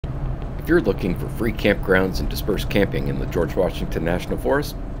If you're looking for free campgrounds and dispersed camping in the George Washington National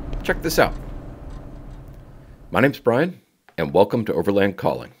Forest, check this out. My name's Brian, and welcome to Overland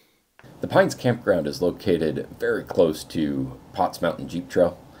Calling. The Pines Campground is located very close to Potts Mountain Jeep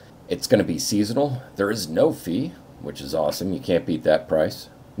Trail. It's going to be seasonal. There is no fee, which is awesome. You can't beat that price.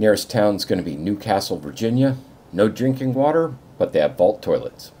 Nearest town's going to be Newcastle, Virginia. No drinking water, but they have vault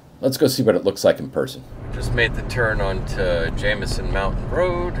toilets. Let's go see what it looks like in person. Just made the turn onto Jamison Mountain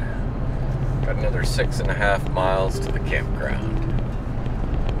Road. Got another 6.5 miles to the campground.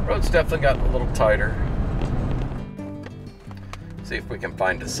 Road's definitely gotten a little tighter. See if we can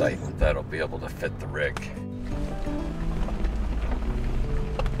find a site that'll be able to fit the rig.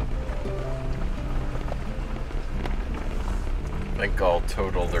 I think all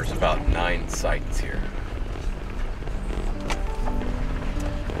total there's about 9 sites here.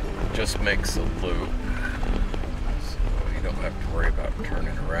 Just makes a loop, so you don't have to worry about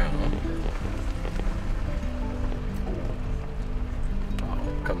turning around.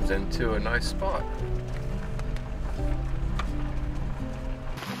 Oh, comes into a nice spot.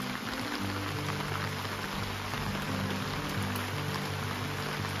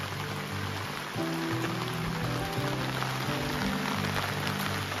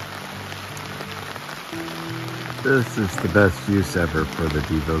 This is the best use ever for the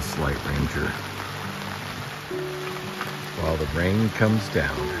Devos Lightranger. While the rain comes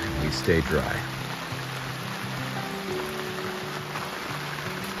down, we stay dry.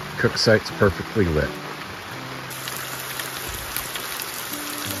 Cook site's perfectly lit.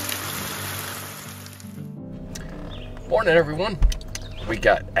 Morning, everyone. We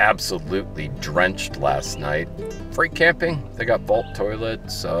got absolutely drenched last night. Free camping, they got vault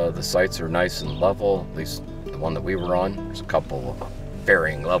toilets. The sites are nice and level, at least the one that we were on. There's a couple of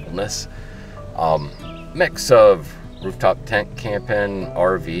varying levelness. Mix of rooftop tent camping,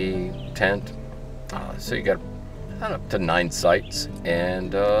 RV, tent. So you got up to 9 sites,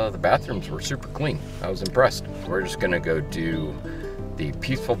 and the bathrooms were super clean. I was impressed. We're just gonna go do the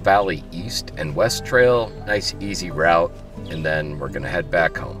Peaceful Valley East and West Trail, nice easy route, and then we're gonna head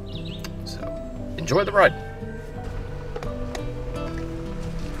back home. So enjoy the ride.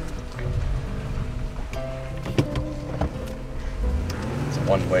 It's a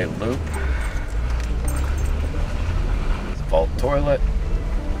one-way loop. It's a vault toilet.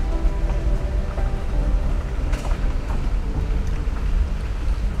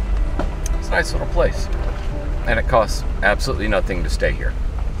 It's a nice little place. And it costs absolutely nothing to stay here.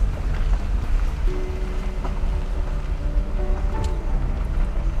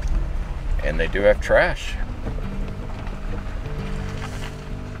 And they do have trash.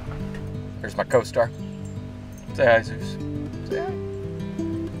 Here's my co-star. Say hi, Zeus. Say hi.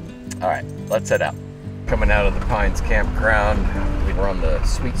 Alright, let's head out. Coming out of the Pines Campground, we were on the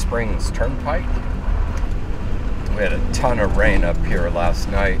Sweet Springs Turnpike. We had a ton of rain up here last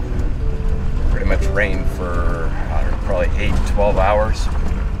night. Pretty much rained for, I don't know, probably 8 to 12 hours.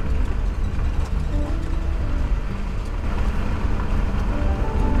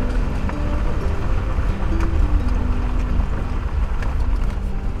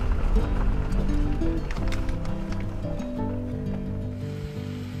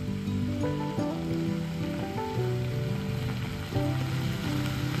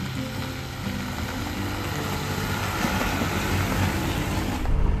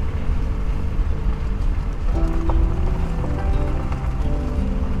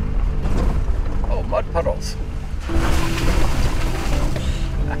 Mud puddles.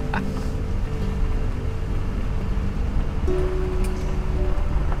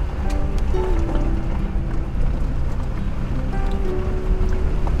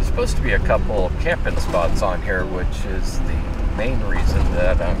 There's supposed to be a couple of camping spots on here, which is the main reason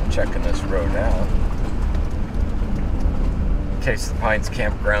that I'm checking this road out. In case the Pines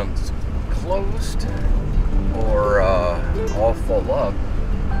Campground's closed or all full up,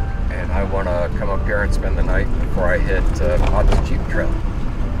 and I want to come up here and spend the night before I hit Potts Jeep Trail.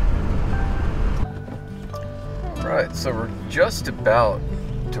 Alright, so we're just about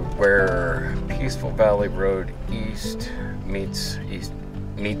to where Peaceful Valley Road East meets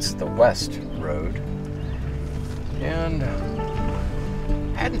the West Road. And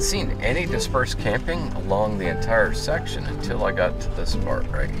I hadn't seen any dispersed camping along the entire section until I got to this part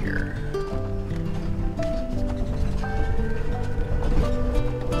right here.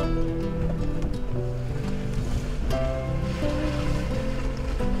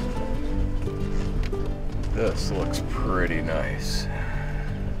 This looks pretty nice.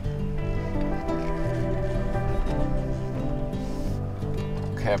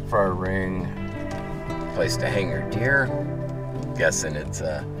 Campfire ring, place to hang your deer. Guessing it's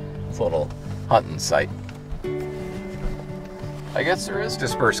It's a little hunting site. I guess there is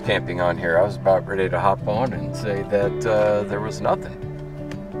dispersed camping on here. I was about ready to hop on and say that there was nothing.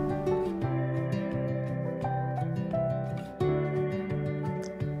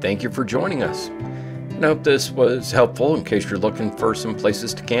 Thank you for joining us. I hope this was helpful in case you're looking for some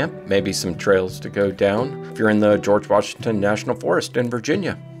places to camp, maybe some trails to go down if you're in the George Washington National Forest in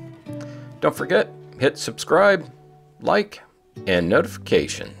Virginia. Don't forget, hit subscribe, like, and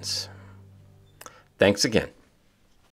notifications. Thanks again.